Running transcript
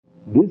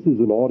This is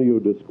an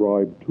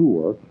audio-described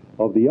tour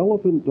of the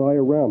elephant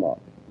diorama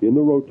in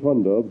the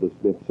rotunda of the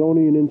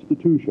Smithsonian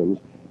Institution's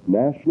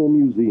National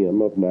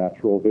Museum of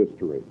Natural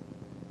History.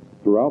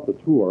 Throughout the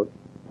tour,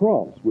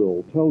 prompts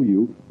will tell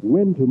you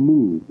when to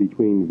move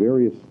between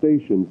various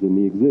stations in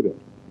the exhibit.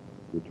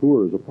 The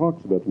tour is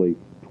approximately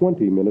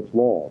 20 minutes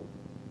long.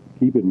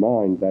 Keep in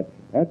mind that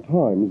at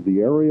times the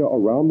area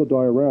around the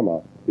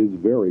diorama is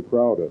very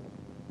crowded.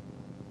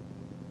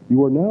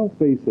 You are now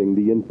facing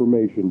the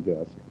information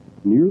desk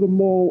near the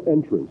mall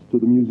entrance to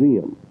the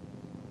museum.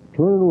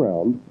 Turn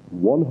around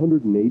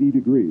 180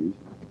 degrees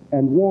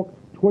and walk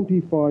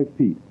 25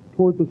 feet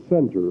toward the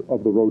center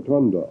of the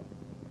rotunda.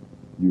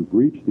 You've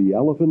reached the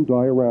elephant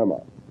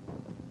diorama.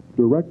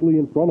 Directly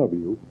in front of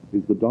you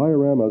is the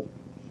diorama's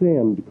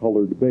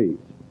sand-colored base.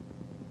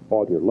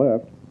 On your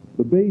left,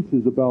 the base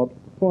is about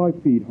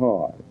 5 feet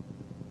high.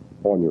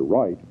 On your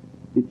right,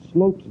 it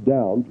slopes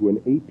down to an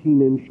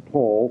 18-inch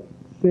tall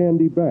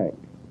sandy bank.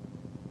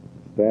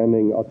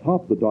 Standing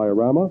atop the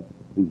diorama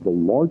is the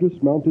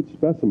largest mounted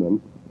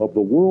specimen of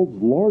the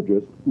world's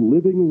largest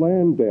living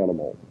land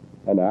animal,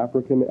 an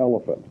African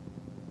elephant.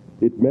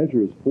 It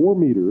measures 4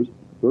 meters,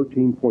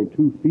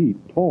 13.2 feet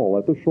tall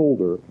at the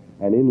shoulder,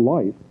 and in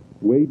life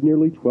weighed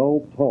nearly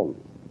 12 tons.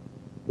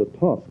 The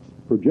tusks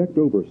project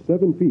over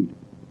 7 feet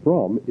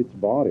from its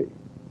body.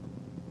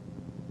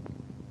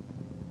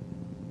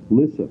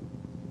 Listen.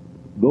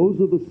 Those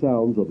are the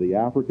sounds of the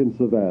African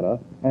savanna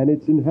and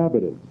its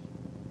inhabitants.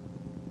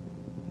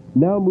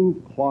 Now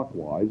move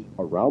clockwise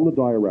around the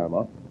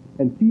diorama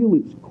and feel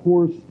its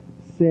coarse,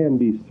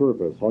 sandy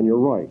surface on your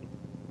right.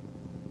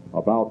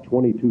 About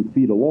 22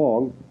 feet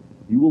along,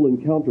 you will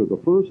encounter the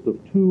first of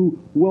 2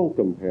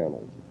 welcome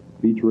panels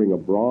featuring a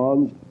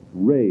bronze,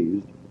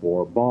 raised,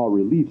 or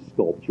bas-relief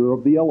sculpture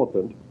of the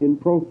elephant in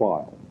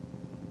profile.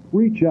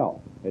 Reach out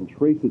and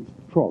trace its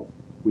trunk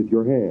with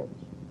your hands.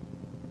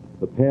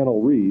 The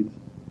panel reads,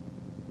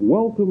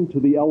 "Welcome to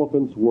the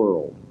elephant's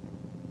world.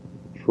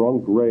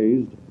 Trunk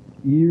raised,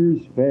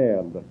 ears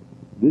fanned.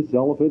 This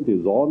elephant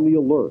is on the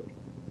alert.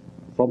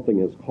 Something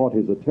has caught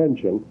his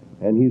attention,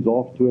 and he's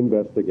off to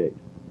investigate."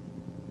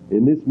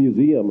 In this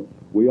museum,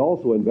 we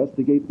also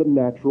investigate the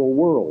natural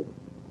world,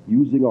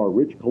 using our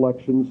rich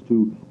collections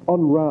to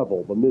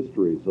unravel the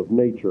mysteries of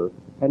nature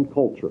and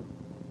culture.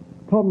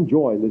 Come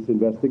join this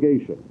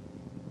investigation.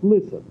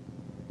 Listen.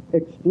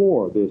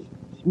 Explore this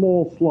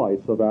small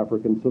slice of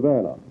African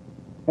savanna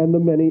and the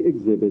many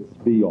exhibits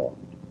beyond.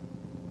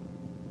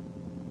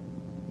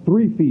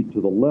 3 feet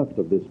to the left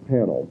of this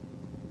panel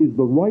is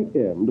the right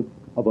end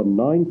of a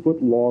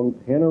 9-foot-long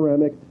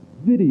panoramic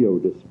video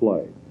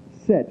display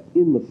set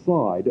in the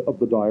side of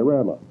the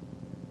diorama.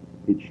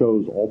 It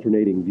shows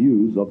alternating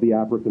views of the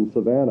African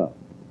savanna.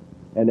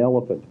 An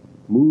elephant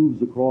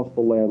moves across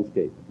the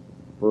landscape,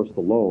 first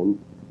alone,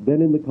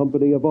 then in the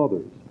company of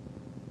others.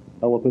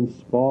 Elephants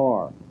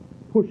spar,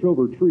 push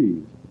over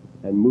trees,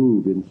 and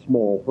move in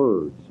small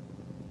herds.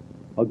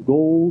 A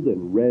gold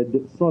and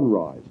red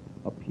sunrise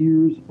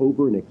appears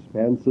over an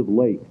expansive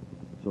lake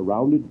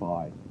surrounded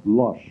by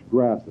lush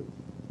grasses.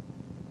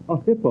 A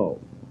hippo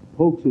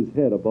pokes his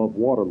head above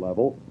water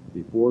level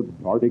before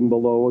darting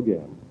below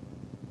again.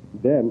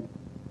 Then,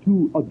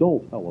 2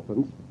 adult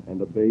elephants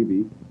and a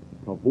baby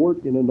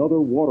cavort in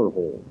another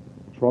waterhole,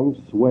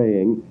 trunks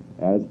swaying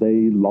as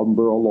they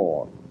lumber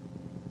along.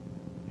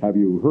 Have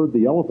you heard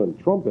the elephant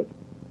trumpet?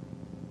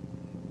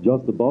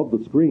 Just above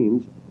the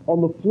screens, on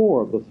the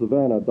floor of the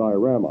savanna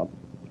diorama,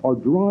 are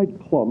dried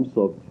clumps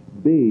of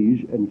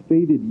beige and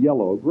faded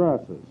yellow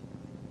grasses.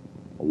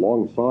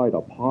 Alongside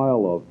a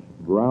pile of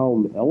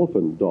brown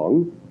elephant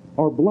dung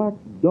are black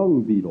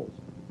dung beetles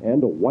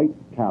and a white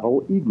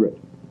cattle egret,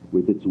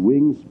 with its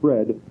wings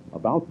spread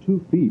about 2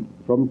 feet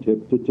from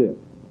tip to tip.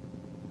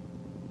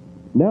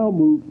 Now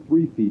move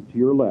 3 feet to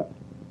your left,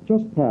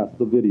 just past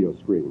the video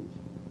screens.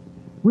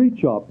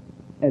 Reach up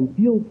and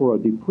feel for a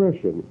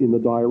depression in the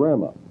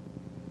diorama.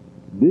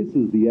 This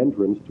is the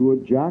entrance to a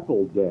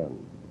jackal den.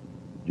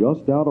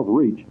 Just out of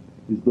reach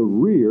is the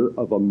rear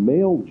of a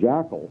male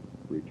jackal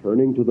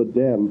returning to the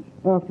den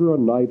after a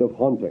night of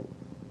hunting.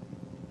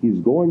 He's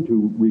going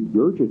to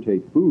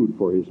regurgitate food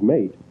for his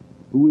mate,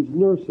 who is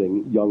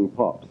nursing young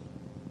pups.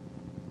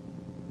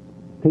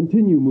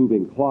 Continue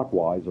moving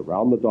clockwise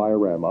around the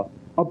diorama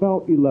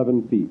about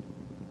 11 feet.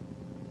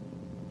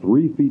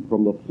 3 feet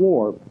from the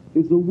floor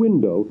is a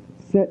window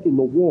set in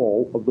the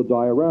wall of the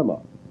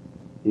diorama.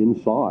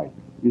 Inside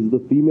is the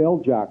female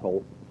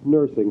jackal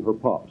nursing her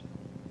pups.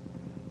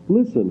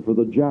 Listen for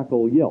the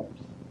jackal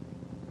yelps.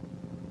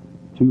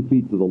 2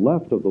 feet to the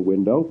left of the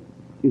window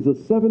is a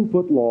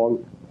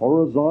 7-foot-long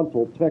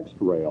horizontal text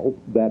rail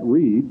that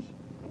reads,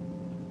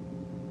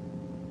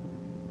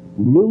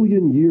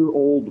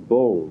 "Million-year-old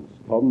bones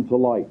come to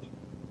light."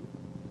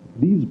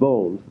 These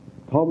bones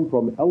come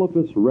from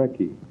Elephas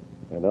rechi,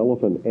 an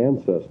elephant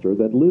ancestor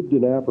that lived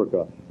in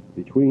Africa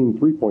between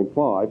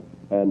 3.5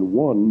 and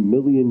 1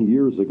 million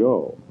years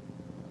ago.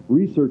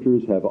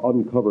 Researchers have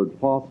uncovered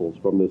fossils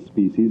from this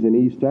species in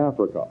East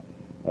Africa,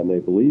 and they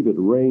believe it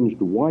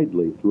ranged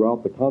widely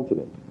throughout the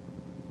continent.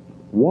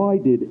 Why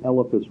did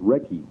Elephas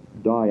rechi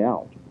die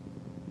out?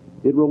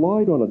 It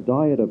relied on a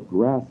diet of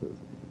grasses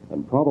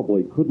and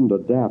probably couldn't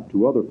adapt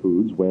to other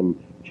foods when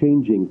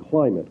changing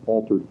climate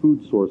altered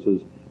food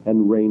sources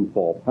and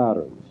rainfall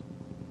patterns.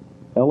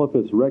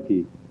 Elephas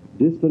rechi,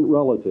 distant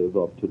relative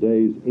of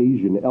today's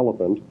Asian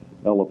elephant,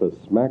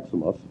 Elephas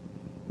maximus,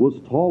 was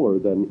taller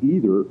than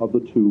either of the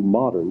two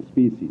modern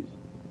species.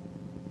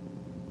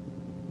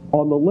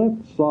 On the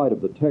left side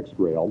of the text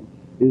rail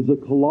is a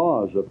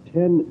collage of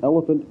 10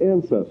 elephant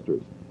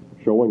ancestors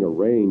showing a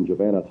range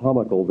of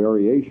anatomical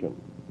variation.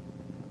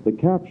 The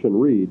caption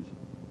reads,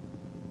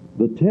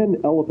 "The 10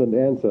 elephant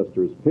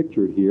ancestors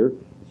pictured here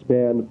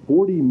span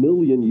 40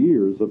 million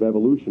years of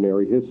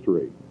evolutionary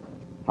history.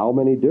 How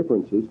many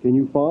differences can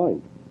you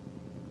find?"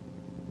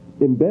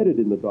 Embedded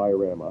in the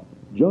diorama,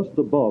 just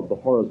above the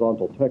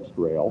horizontal text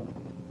rail,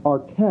 are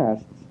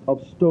casts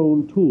of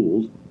stone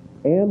tools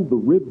and the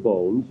rib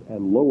bones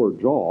and lower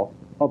jaw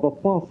of a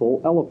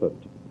fossil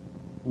elephant.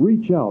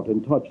 Reach out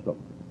and touch them.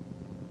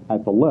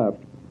 At the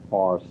left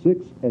are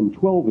 6 and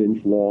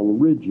 12-inch long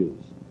ridges.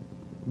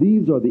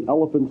 These are the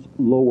elephant's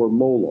lower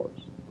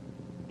molars.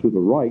 To the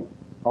right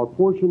are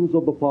portions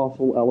of the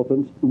fossil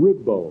elephant's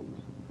rib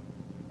bones.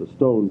 The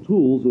stone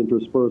tools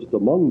interspersed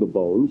among the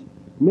bones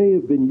may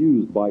have been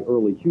used by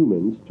early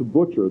humans to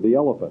butcher the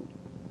elephant.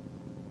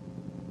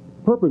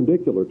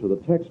 Perpendicular to the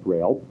text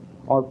rail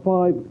are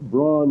 5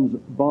 bronze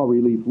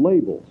bas-relief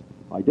labels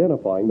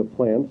identifying the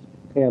plants,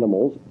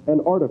 animals,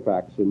 and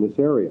artifacts in this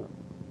area.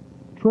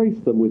 Trace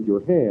them with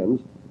your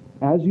hands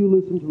as you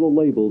listen to the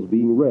labels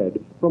being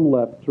read from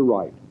left to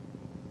right.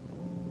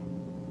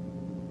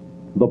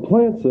 The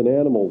plants and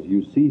animals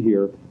you see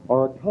here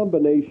are a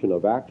combination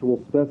of actual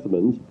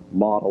specimens,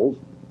 models,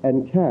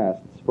 and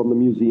casts from the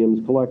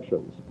museum's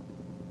collections.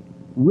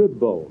 Rib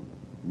bone,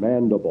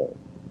 mandible,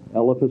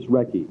 Elephas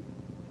rechi,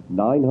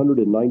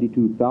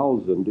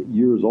 992,000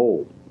 years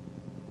old.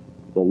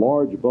 The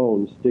large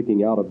bones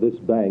sticking out of this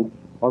bank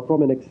are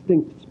from an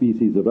extinct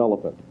species of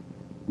elephant.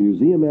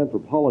 Museum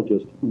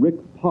anthropologist Rick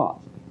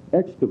Potts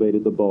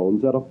excavated the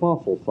bones at a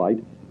fossil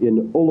site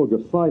in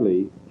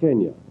Ologosaile,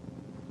 Kenya.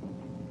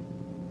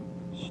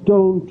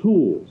 Stone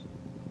tools,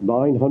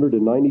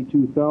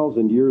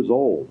 992,000 years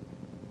old.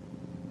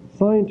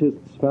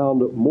 Scientists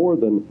found more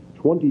than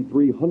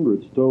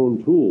 2,300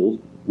 stone tools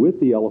with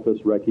the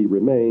Elephas rechi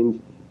remains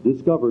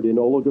discovered in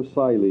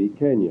Ologosaile,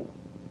 Kenya.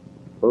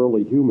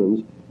 Early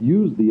humans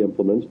used the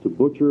implements to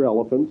butcher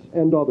elephants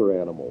and other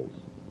animals.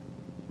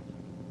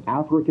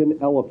 African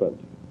elephant.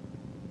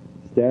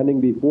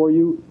 Standing before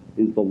you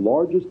is the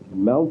largest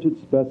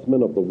mounted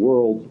specimen of the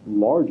world's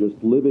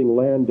largest living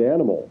land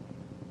animal.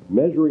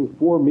 Measuring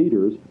 4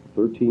 meters,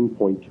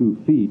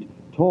 13.2 feet,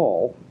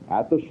 tall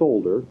at the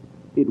shoulder,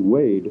 it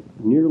weighed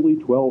nearly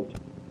 12 tons.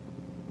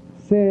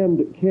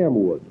 Sand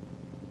camwood,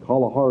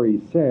 Kalahari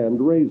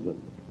sand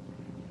raisin.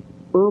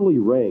 Early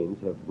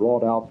rains have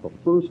brought out the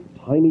first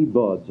tiny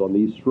buds on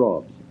these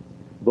shrubs.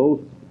 Both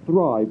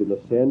thrive in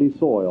the sandy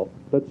soil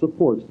that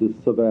supports this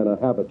savanna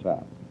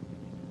habitat.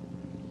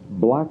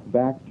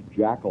 Black-backed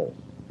jackal.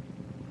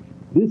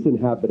 This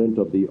inhabitant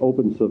of the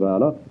open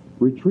savanna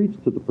retreats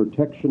to the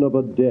protection of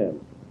a den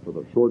for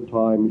the short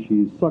time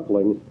she's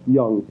suckling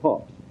young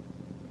pups.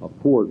 A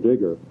poor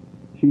digger,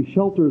 she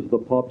shelters the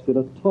pups in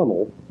a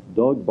tunnel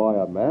dug by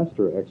a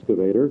master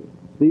excavator,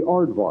 the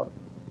aardvark.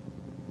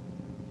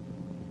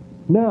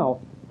 Now,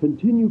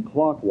 continue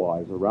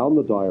clockwise around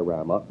the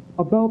diorama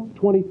about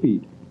 20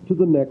 feet to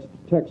the next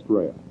text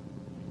rail.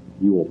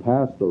 You will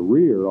pass the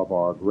rear of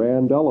our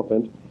grand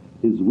elephant,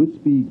 his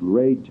wispy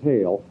gray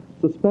tail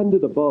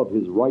suspended above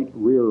his right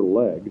rear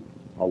leg,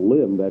 a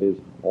limb that is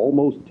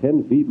almost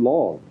 10 feet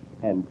long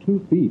and 2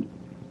 feet.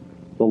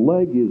 The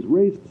leg is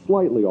raised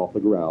slightly off the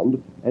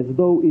ground as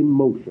though in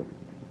motion.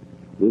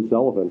 This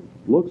elephant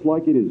looks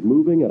like it is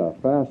moving at a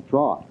fast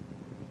trot.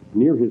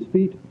 Near his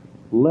feet,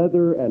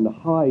 leather and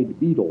hide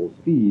beetles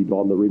feed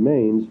on the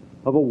remains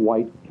of a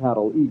white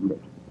cattle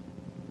egret.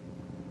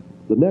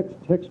 The next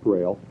text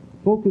rail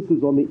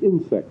focuses on the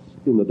insects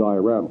in the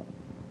diorama.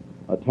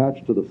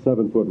 Attached to the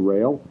 7-foot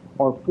rail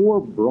are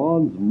 4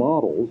 bronze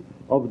models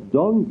of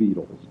dung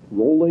beetles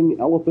rolling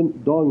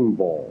elephant dung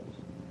balls.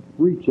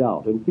 Reach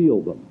out and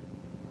feel them.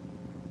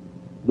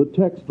 The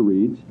text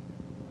reads,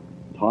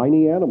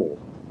 "Tiny animals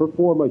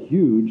perform a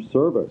huge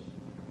service."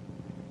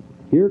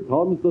 Here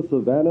comes the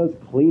savanna's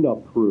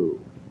cleanup crew.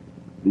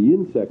 The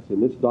insects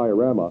in this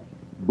diorama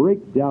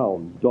break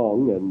down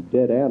dung and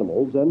dead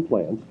animals and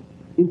plants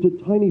into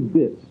tiny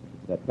bits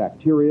that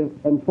bacteria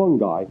and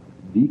fungi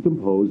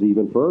decompose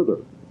even further.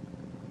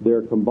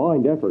 Their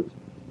combined efforts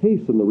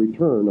hasten the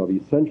return of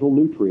essential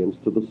nutrients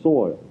to the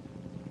soil.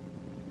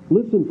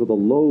 Listen for the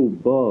low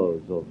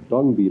buzz of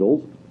dung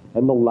beetles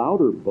and the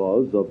louder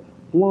buzz of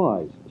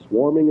flies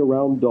swarming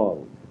around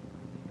dung.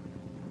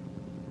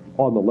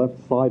 On the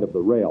left side of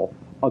the rail,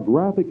 a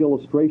graphic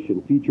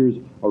illustration features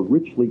a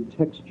richly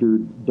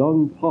textured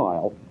dung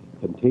pile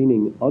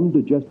containing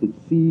undigested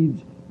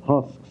seeds,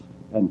 husks,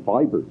 and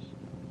fibers.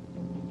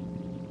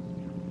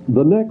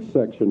 The next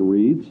section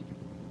reads,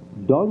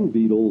 Dung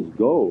beetles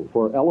go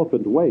for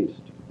elephant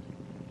waste.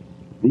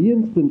 The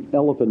instant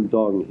elephant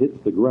dung hits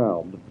the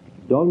ground,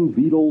 dung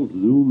beetles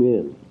zoom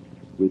in.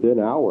 Within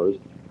hours,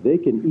 they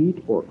can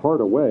eat or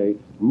cart away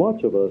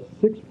much of a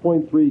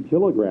 6.3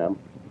 kilogram,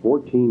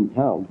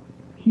 14-pound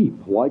heap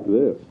like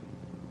this.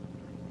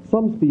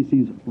 Some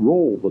species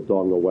roll the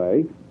dung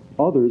away,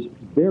 others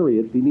bury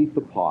it beneath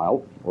the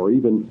pile or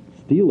even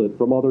steal it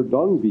from other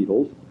dung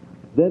beetles,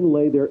 then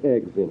lay their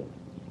eggs in it.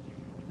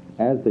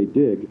 As they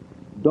dig,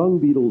 dung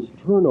beetles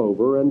turn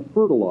over and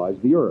fertilize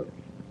the earth,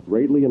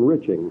 greatly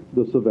enriching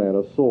the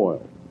savanna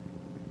soil.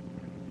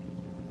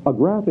 A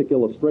graphic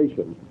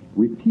illustration,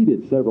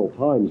 repeated several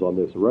times on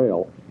this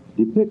rail,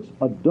 depicts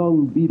a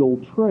dung beetle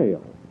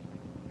trail.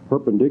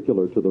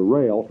 Perpendicular to the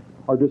rail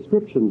are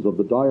descriptions of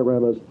the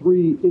diorama's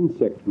 3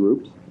 insect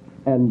groups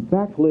and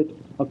backlit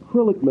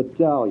acrylic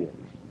medallions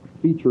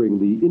featuring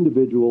the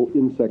individual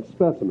insect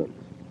specimens.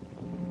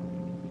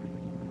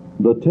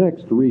 The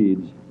text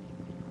reads,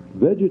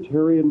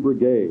 "Vegetarian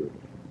Brigade.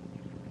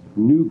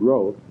 New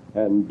growth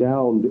and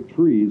downed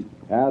trees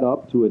add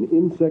up to an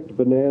insect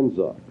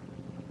bonanza.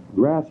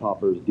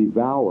 Grasshoppers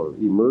devour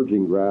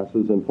emerging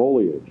grasses and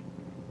foliage.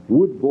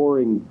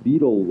 Wood-boring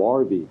beetle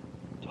larvae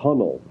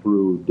tunnel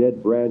through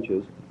dead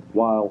branches,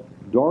 while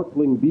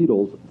darkling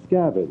beetles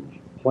scavenge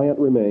plant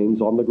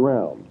remains on the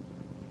ground.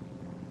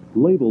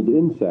 Labeled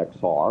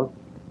insects are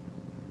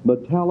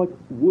metallic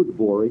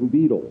wood-boring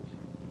beetles,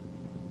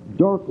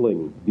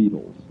 darkling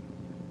beetles,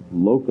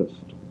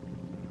 locust."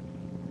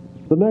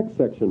 The next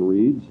section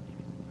reads,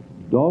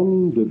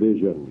 "Dung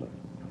division.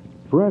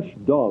 Fresh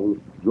dung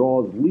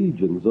draws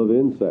legions of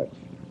insects.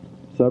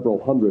 Several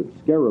hundred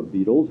scarab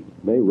beetles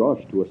may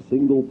rush to a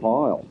single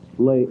pile,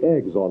 lay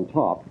eggs on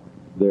top.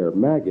 Their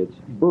maggots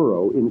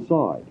burrow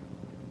inside.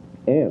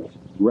 Ants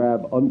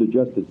grab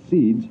undigested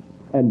seeds,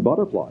 and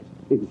butterflies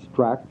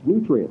extract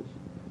nutrients.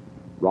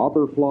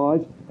 Robber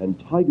flies and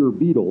tiger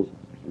beetles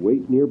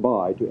wait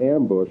nearby to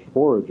ambush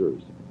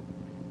foragers."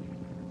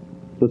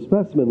 The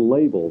specimen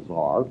labels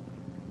are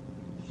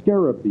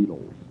scarab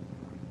beetles,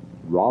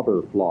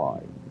 robber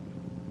fly,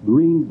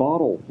 green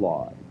bottle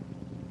fly,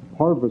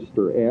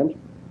 harvester ant,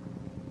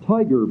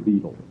 tiger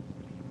beetle,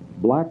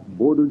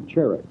 black-bordered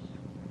cherax.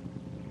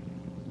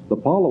 The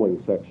following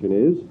section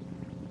is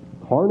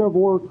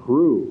carnivore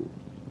crew.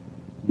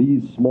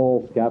 These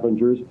small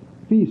scavengers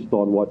feast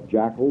on what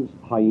jackals,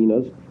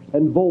 hyenas,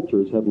 and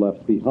vultures have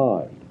left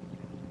behind.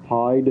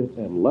 Hide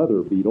and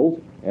leather beetles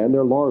and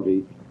their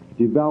larvae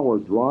devour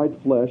dried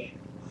flesh,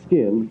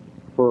 skin,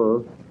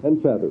 fur,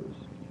 and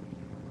feathers.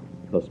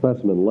 The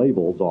specimen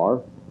labels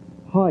are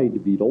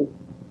hide beetle,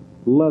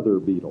 leather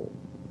beetle.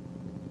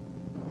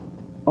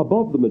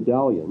 Above the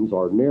medallions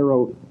are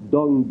narrow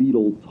dung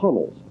beetle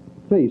tunnels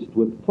faced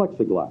with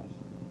plexiglass.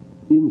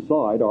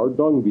 Inside are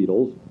dung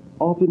beetles,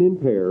 often in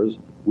pairs,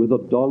 with a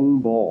dung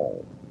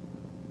ball.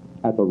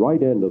 At the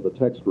right end of the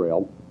text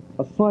rail,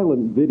 a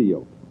silent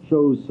video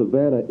shows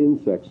savanna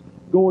insects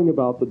going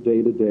about the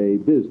day-to-day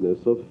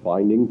business of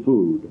finding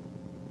food.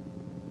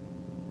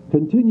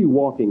 Continue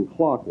walking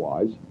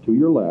clockwise to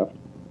your left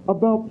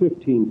about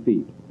 15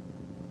 feet.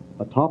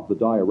 Atop the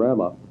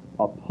diorama,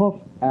 a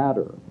puff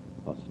adder,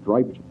 a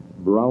striped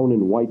brown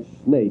and white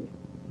snake,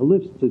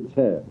 lifts its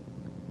head.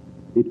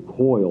 It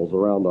coils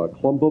around a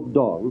clump of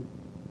dung.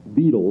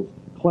 Beetles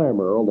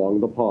clamber along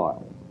the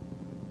pile.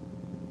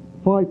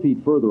 5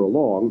 feet further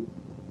along,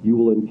 you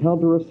will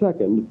encounter a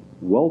second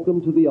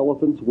Welcome to the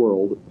Elephant's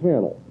World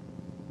panel.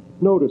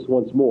 Notice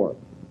once more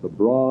the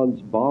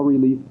bronze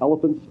bas-relief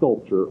elephant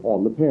sculpture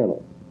on the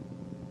panel.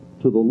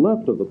 To the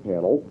left of the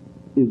panel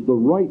is the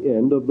right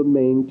end of the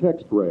main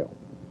text rail.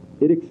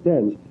 It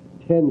extends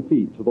 10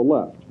 feet to the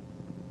left.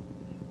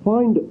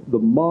 Find the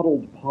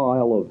modeled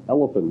pile of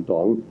elephant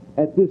dung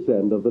at this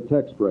end of the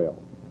text rail.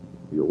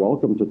 You're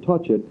welcome to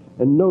touch it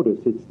and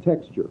notice its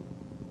texture.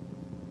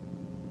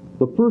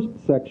 The first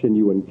section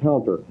you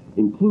encounter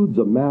includes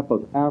a map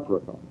of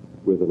Africa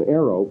with an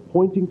arrow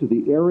pointing to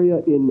the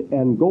area in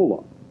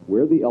Angola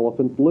where the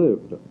elephant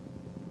lived.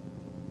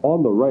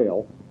 On the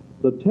rail,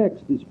 the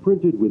text is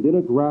printed within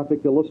a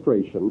graphic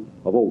illustration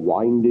of a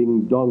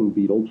winding dung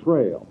beetle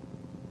trail.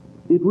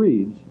 It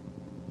reads,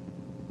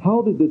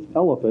 "How did this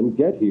elephant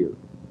get here?"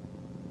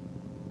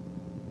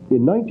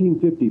 In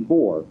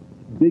 1954,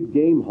 big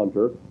game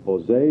hunter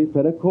Jose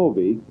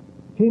Fenakovi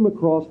came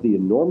across the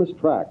enormous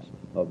tracks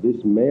of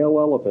this male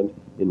elephant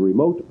in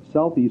remote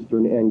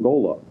southeastern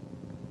Angola.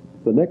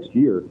 The next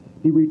year,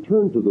 he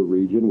returned to the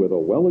region with a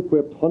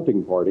well-equipped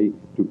hunting party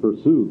to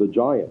pursue the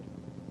giant.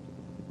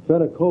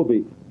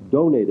 Fenakovi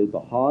donated the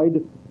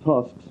hide,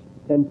 tusks,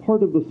 and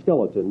part of the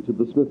skeleton to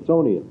the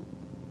Smithsonian.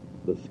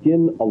 The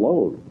skin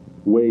alone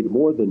weighed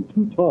more than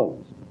 2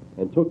 tons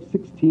and took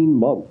 16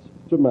 months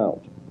to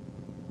mount.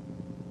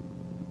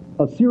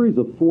 A series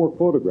of 4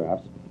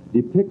 photographs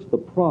depicts the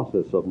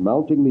process of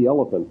mounting the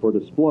elephant for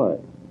display.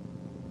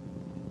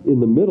 In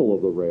the middle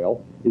of the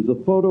rail is a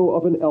photo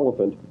of an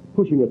elephant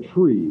pushing a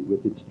tree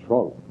with its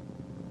trunk.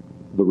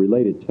 The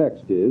related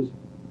text is,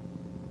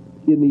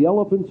 "In the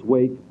elephant's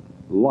wake,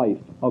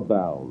 life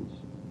abounds.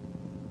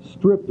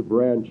 Stripped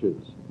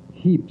branches,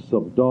 heaps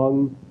of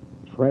dung,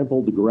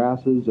 trampled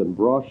grasses and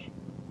brush,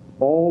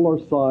 all are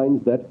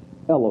signs that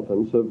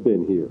elephants have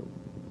been here.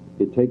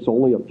 It takes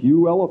only a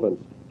few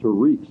elephants to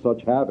wreak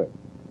such havoc,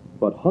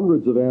 but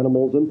hundreds of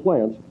animals and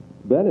plants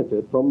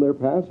benefit from their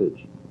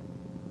passage.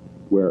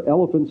 Where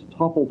elephants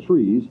topple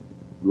trees,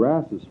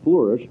 grasses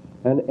flourish,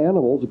 and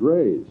animals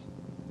graze.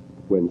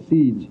 When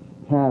seeds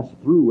pass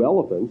through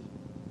elephants,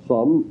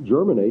 some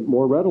germinate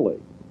more readily.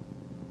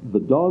 The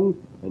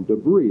dung and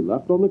debris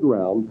left on the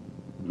ground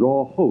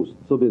draw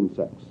hosts of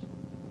insects.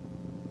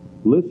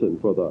 Listen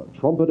for the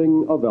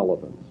trumpeting of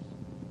elephants.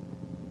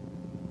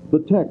 The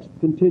text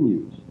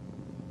continues.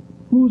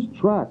 Whose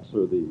tracks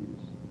are these?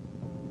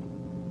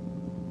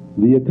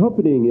 The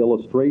accompanying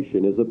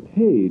illustration is a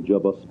page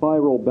of a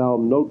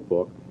spiral-bound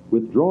notebook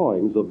with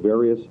drawings of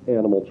various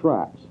animal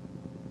tracks.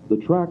 The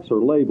tracks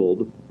are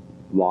labeled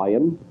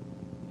lion,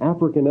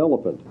 African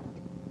elephant,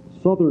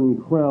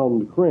 southern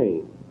crowned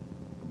crane,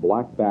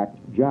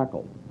 black-backed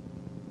jackal,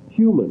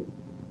 human,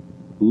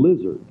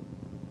 lizard,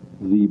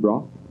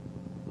 zebra,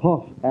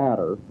 puff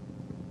adder,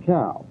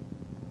 cow.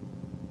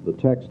 The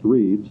text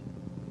reads,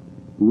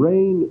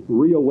 Rain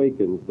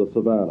reawakens the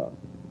savannah.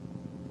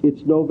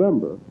 It's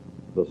November,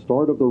 the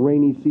start of the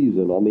rainy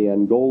season on the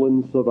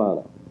Angolan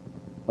savannah.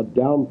 A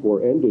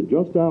downpour ended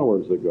just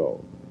hours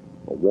ago.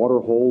 A water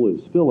hole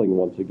is filling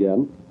once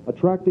again,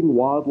 attracting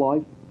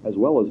wildlife as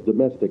well as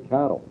domestic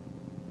cattle.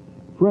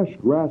 Fresh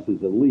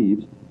grasses and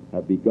leaves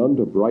have begun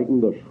to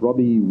brighten the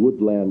shrubby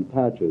woodland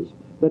patches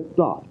that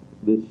dot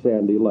this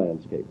sandy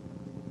landscape.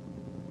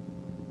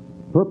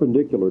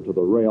 Perpendicular to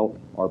the rail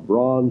are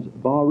bronze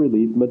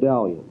bas-relief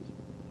medallions.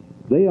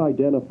 They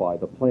identify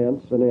the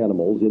plants and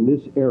animals in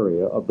this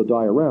area of the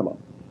diorama,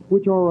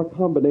 which are a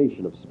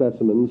combination of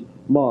specimens,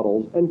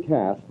 models, and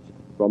casts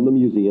from the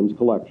museum's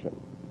collection.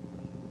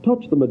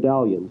 Touch the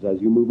medallions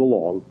as you move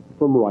along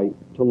from right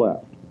to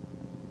left.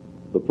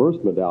 The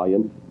first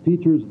medallion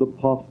features the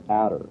puff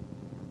adder.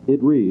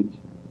 It reads,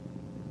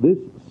 This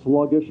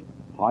sluggish,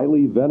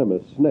 highly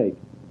venomous snake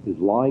is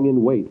lying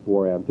in wait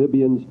for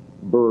amphibians,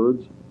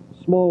 birds,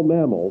 small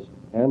mammals,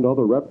 and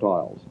other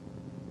reptiles.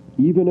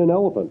 Even an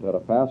elephant at a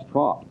fast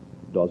trot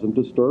doesn't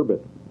disturb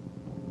it.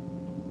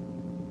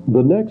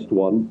 The next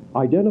one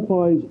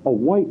identifies a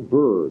white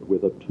bird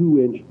with a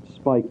 2-inch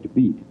spiked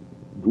beak,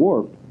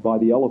 dwarfed by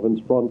the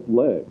elephant's front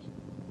legs.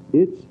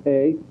 It's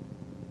a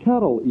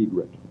cattle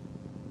egret.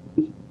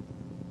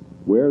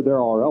 Where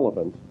there are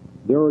elephants,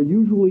 there are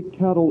usually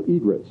cattle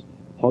egrets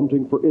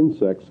hunting for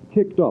insects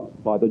kicked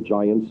up by the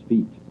giant's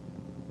feet.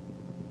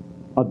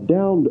 A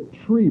downed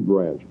tree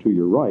branch to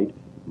your right,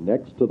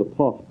 next to the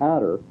puff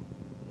adder,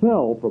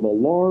 fell from a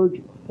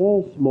large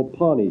false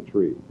mopani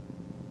tree.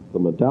 The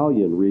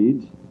medallion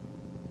reads,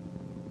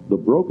 The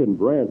broken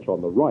branch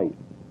on the right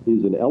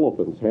is an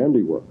elephant's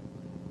handiwork.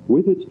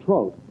 With its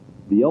trunk,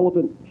 the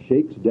elephant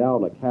shakes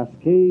down a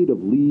cascade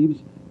of leaves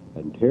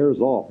and tears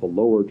off the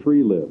lower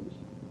tree limbs.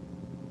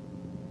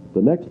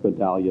 The next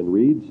medallion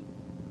reads,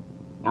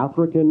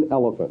 African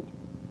elephant.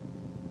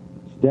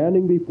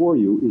 Standing before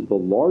you is the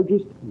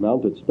largest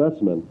mounted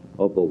specimen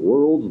of the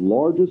world's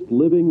largest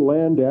living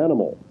land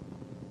animal.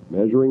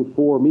 Measuring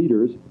 4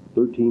 meters,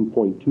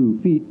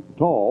 13.2 feet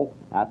tall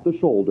at the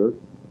shoulder,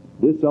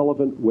 this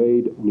elephant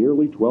weighed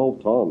nearly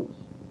 12 tons.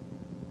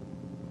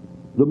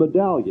 The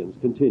medallions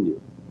continue.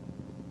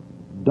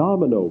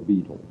 Domino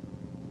beetle.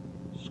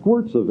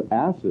 Squirts of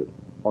acid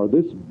are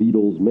this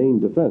beetle's main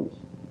defense.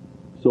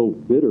 So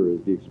bitter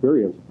is the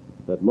experience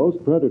that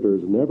most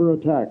predators never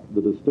attack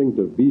the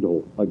distinctive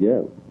beetle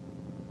again.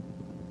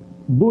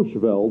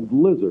 Bushveld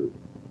lizard.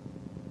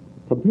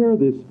 Compare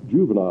this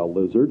juvenile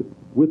lizard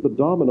with the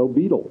domino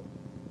beetle.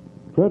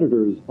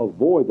 Predators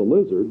avoid the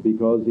lizard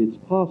because its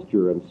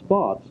posture and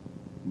spots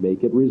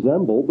make it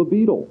resemble the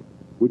beetle,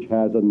 which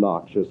has a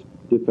noxious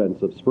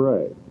defensive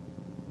spray.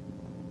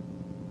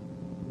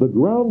 The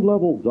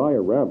ground-level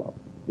diorama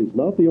is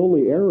not the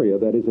only area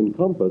that is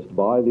encompassed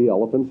by the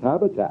elephant's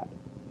habitat.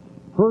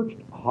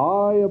 Perched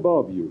high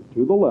above you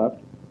to the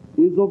left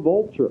is a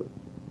vulture.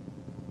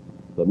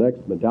 The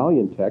next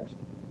medallion text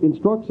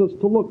instructs us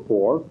to look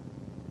for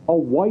a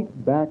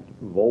white-backed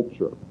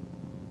vulture.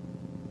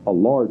 A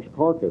large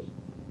carcass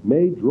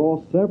may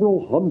draw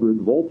several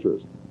hundred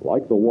vultures,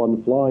 like the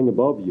one flying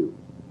above you.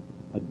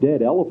 A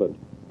dead elephant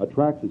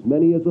attracts as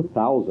many as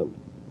 1,000,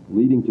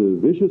 leading to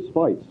vicious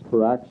fights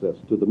for access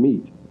to the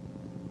meat.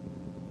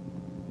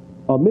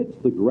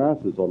 Amidst the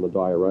grasses on the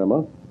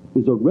diorama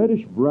is a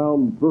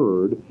reddish-brown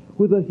bird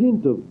with a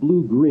hint of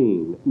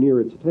blue-green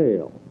near its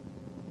tail.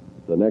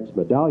 The next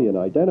medallion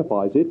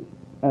identifies it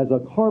as a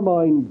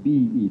carmine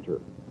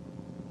bee-eater.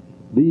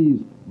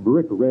 These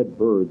brick-red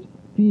birds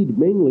feed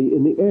mainly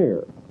in the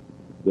air.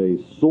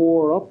 They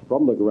soar up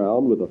from the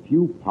ground with a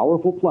few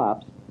powerful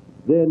flaps,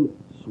 then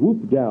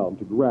swoop down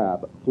to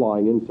grab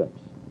flying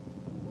insects.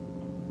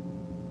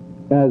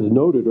 As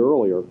noted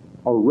earlier,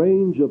 a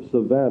range of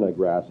savanna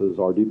grasses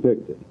are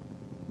depicted.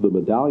 The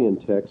medallion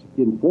text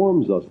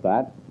informs us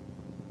that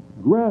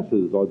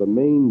grasses are the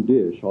main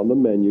dish on the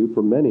menu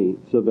for many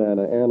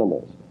savanna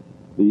animals.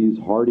 These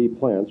hardy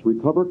plants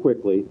recover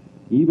quickly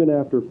even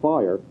after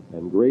fire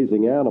and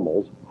grazing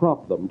animals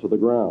crop them to the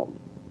ground.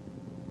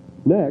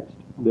 Next,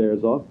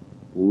 there's a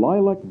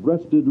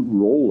lilac-breasted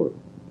roller.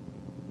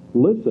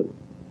 Listen,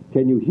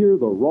 can you hear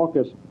the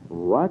raucous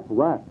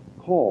rack-rack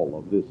call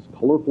of this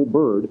colorful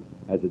bird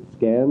as it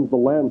scans the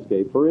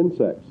landscape for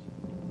insects?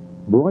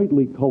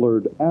 Brightly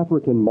colored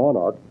African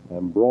monarch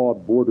and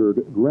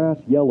broad-bordered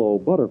grass-yellow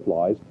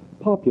butterflies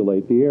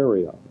populate the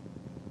area.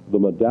 The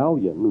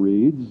medallion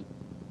reads,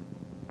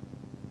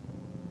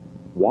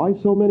 "Why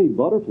so many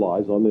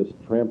butterflies on this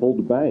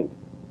trampled bank?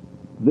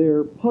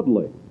 They're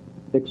puddling,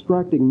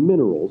 extracting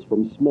minerals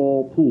from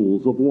small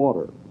pools of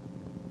water."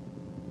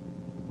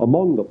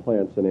 Among the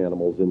plants and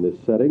animals in this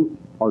setting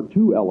are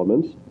two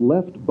elements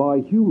left by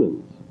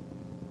humans: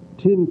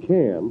 tin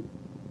can,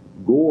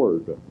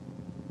 gourd.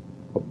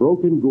 A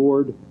broken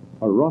gourd,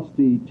 a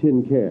rusty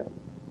tin can.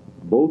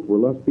 Both were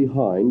left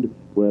behind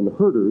when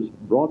herders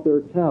brought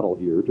their cattle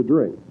here to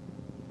drink.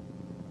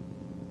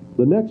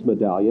 The next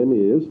medallion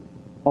is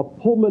a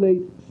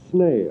pulmonate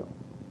snail.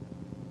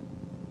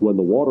 When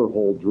the water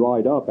hole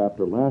dried up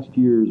after last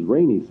year's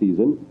rainy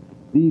season,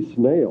 these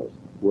snails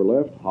were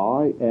left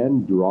high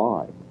and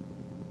dry.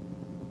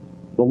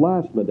 The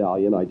last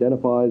medallion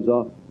identifies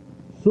a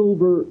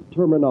silver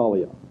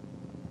terminalia.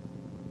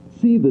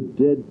 See the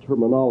dead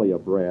terminalia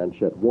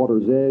branch at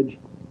water's edge?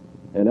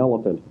 An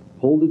elephant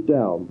pulled it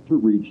down to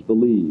reach the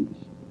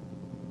leaves.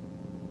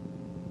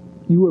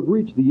 You have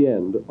reached the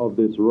end of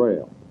this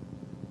rail.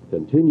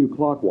 Continue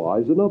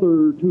clockwise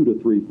another 2 to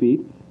 3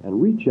 feet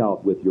and reach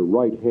out with your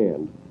right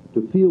hand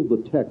to feel the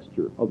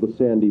texture of the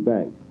sandy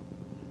bank.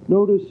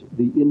 Notice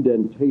the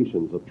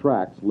indentations of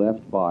tracks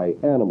left by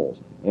animals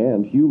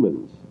and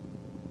humans.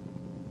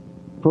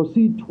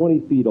 Proceed 20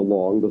 feet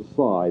along the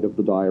side of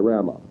the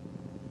diorama.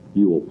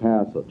 You will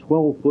pass a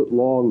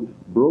 12-foot-long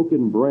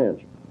broken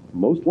branch,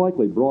 most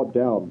likely brought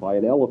down by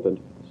an elephant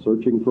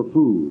searching for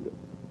food.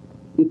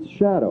 Its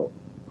shadow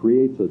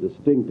creates a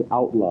distinct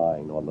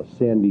outline on the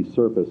sandy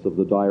surface of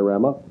the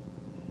diorama.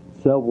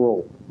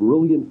 Several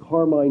brilliant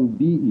carmine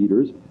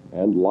bee-eaters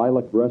and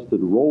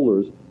lilac-breasted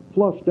rollers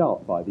flushed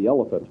out by the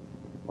elephant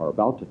are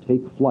about to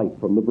take flight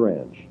from the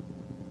branch.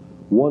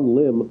 One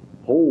limb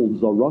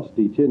holds a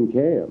rusty tin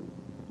can.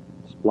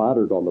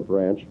 Splattered on the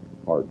branch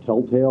are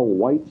telltale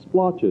white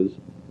splotches,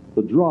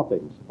 the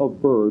droppings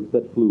of birds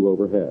that flew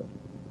overhead.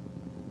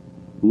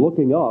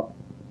 Looking up,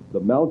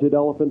 the mounted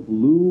elephant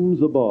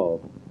looms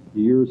above,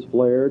 ears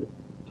flared,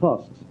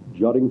 tusks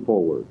jutting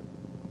forward.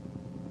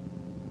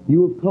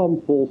 You have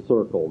come full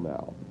circle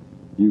now.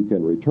 You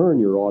can return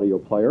your audio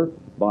player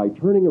by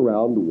turning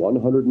around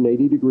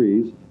 180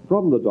 degrees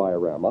from the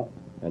diorama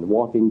and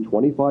walking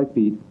 25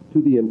 feet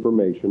to the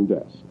information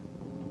desk.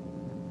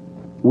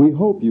 We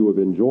hope you have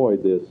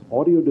enjoyed this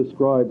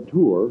audio-described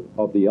tour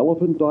of the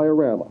elephant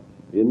diorama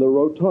in the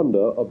rotunda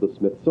of the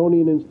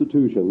Smithsonian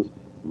Institution's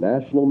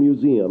National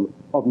Museum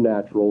of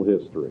Natural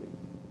History.